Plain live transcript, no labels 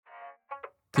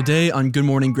Today on Good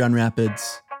Morning Grand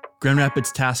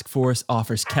Rapids Task Force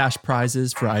offers cash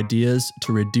prizes for ideas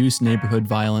to reduce neighborhood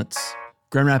violence.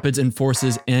 Grand Rapids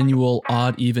enforces annual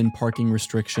odd-even parking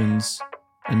restrictions.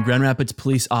 And Grand Rapids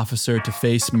police officer to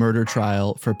face murder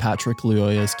trial for Patrick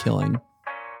Lyoya's killing.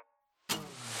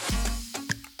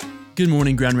 Good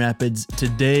morning, Grand Rapids.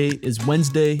 Today is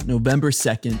Wednesday, November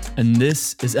 2nd, and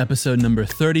this is episode number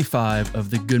 35 of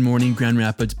the Good Morning Grand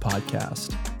Rapids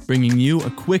podcast, bringing you a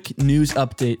quick news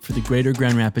update for the greater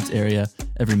Grand Rapids area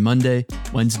every Monday,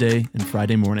 Wednesday, and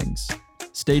Friday mornings.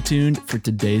 Stay tuned for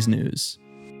today's news.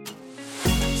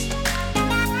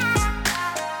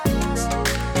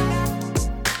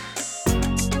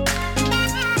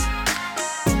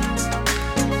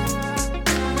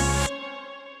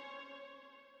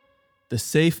 The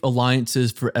Safe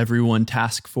Alliances for Everyone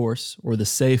Task Force, or the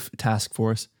SAFE Task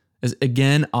Force, is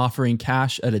again offering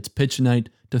cash at its pitch night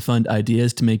to fund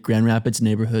ideas to make Grand Rapids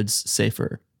neighborhoods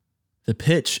safer. The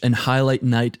Pitch and Highlight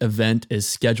Night event is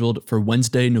scheduled for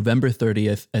Wednesday, November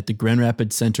 30th at the Grand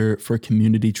Rapids Center for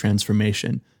Community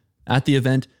Transformation. At the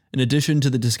event, in addition to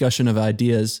the discussion of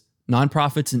ideas,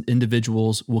 nonprofits and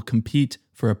individuals will compete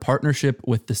for a partnership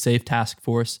with the SAFE Task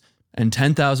Force and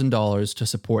 $10,000 to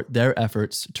support their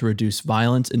efforts to reduce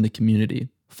violence in the community.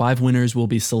 5 winners will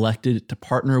be selected to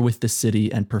partner with the city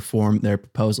and perform their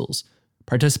proposals.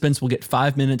 Participants will get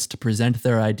 5 minutes to present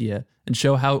their idea and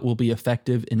show how it will be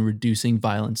effective in reducing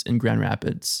violence in Grand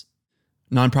Rapids.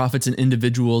 Nonprofits and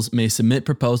individuals may submit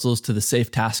proposals to the SAFE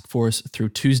Task Force through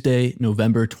Tuesday,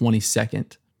 November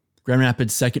 22nd. Grand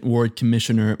Rapids 2nd Ward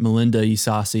Commissioner Melinda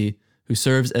Isasi, who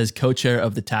serves as co-chair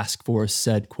of the task force,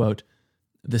 said, quote,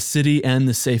 "The city and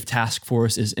the SAFE Task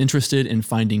Force is interested in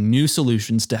finding new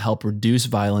solutions to help reduce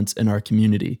violence in our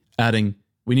community," adding,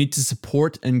 "We need to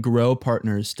support and grow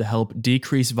partners to help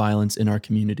decrease violence in our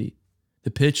community.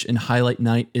 The Pitch and Highlight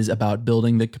Night is about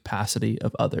building the capacity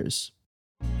of others."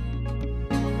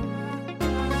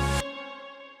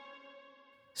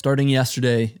 Starting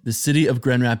yesterday, the city of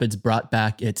Grand Rapids brought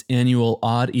back its annual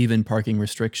odd-even parking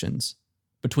restrictions.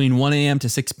 Between 1 a.m. to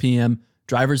 6 p.m.,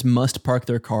 drivers must park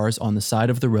their cars on the side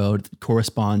of the road that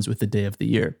corresponds with the day of the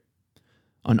year.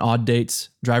 On odd dates,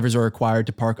 drivers are required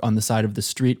to park on the side of the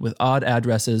street with odd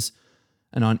addresses,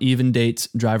 and on even dates,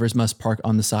 drivers must park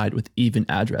on the side with even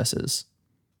addresses.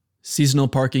 Seasonal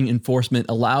parking enforcement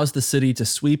allows the city to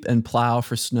sweep and plow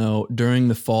for snow during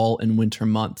the fall and winter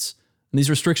months, and these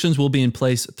restrictions will be in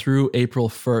place through April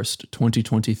 1st,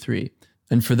 2023.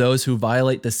 And for those who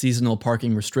violate the seasonal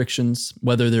parking restrictions,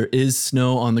 whether there is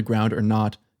snow on the ground or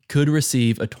not, could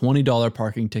receive a $20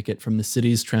 parking ticket from the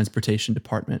city's transportation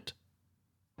department.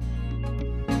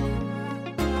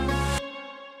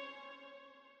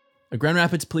 A Grand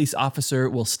Rapids police officer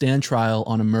will stand trial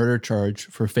on a murder charge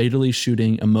for fatally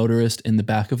shooting a motorist in the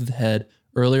back of the head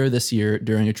earlier this year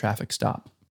during a traffic stop.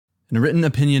 In a written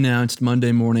opinion announced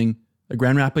Monday morning, a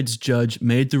Grand Rapids judge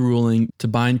made the ruling to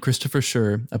bind Christopher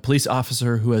Scher, a police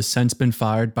officer who has since been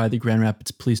fired by the Grand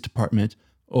Rapids Police Department,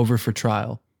 over for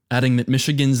trial, adding that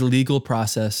Michigan's legal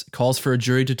process calls for a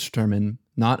jury to determine,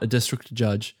 not a district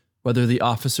judge, whether the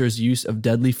officer's use of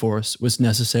deadly force was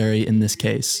necessary in this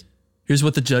case. Here's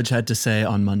what the judge had to say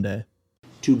on Monday.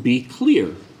 To be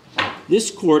clear, this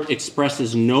court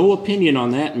expresses no opinion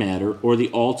on that matter or the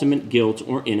ultimate guilt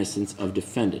or innocence of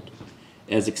defendant.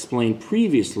 As explained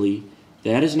previously,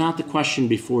 that is not the question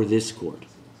before this court.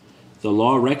 The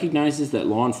law recognizes that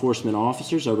law enforcement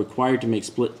officers are required to make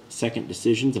split-second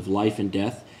decisions of life and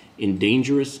death in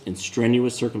dangerous and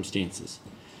strenuous circumstances.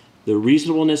 The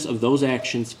reasonableness of those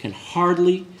actions can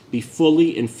hardly be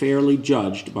fully and fairly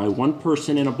judged by one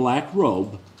person in a black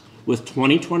robe with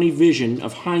 20/20 vision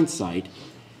of hindsight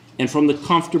and from the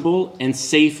comfortable and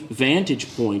safe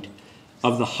vantage point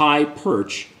of the high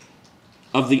perch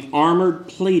of the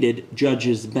armored-plated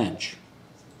judge's bench.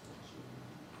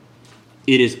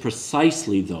 It is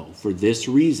precisely, though, for this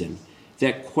reason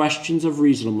that questions of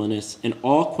reasonableness and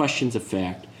all questions of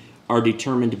fact are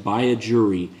determined by a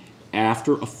jury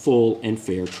after a full and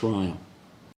fair trial.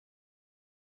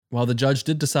 While the judge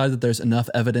did decide that there's enough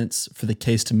evidence for the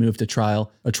case to move to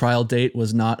trial, a trial date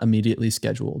was not immediately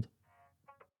scheduled.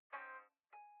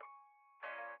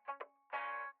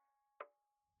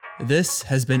 This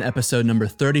has been episode number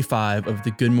 35 of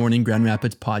the Good Morning Grand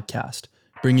Rapids podcast,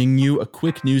 bringing you a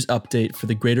quick news update for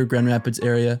the greater Grand Rapids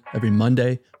area every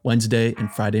Monday, Wednesday,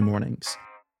 and Friday mornings.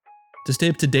 To stay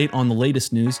up to date on the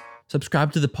latest news,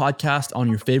 subscribe to the podcast on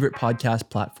your favorite podcast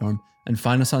platform and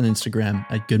find us on Instagram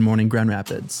at Good Morning Grand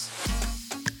Rapids.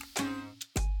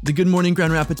 The Good Morning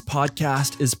Grand Rapids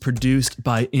podcast is produced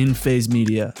by InPhase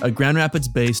Media, a Grand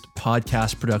Rapids-based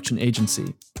podcast production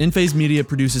agency. InPhase Media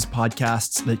produces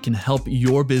podcasts that can help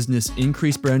your business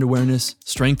increase brand awareness,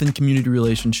 strengthen community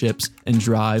relationships, and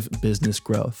drive business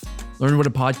growth. Learn what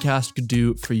a podcast could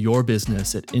do for your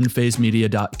business at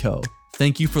inphasemedia.co.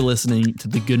 Thank you for listening to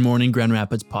the Good Morning Grand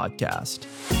Rapids podcast.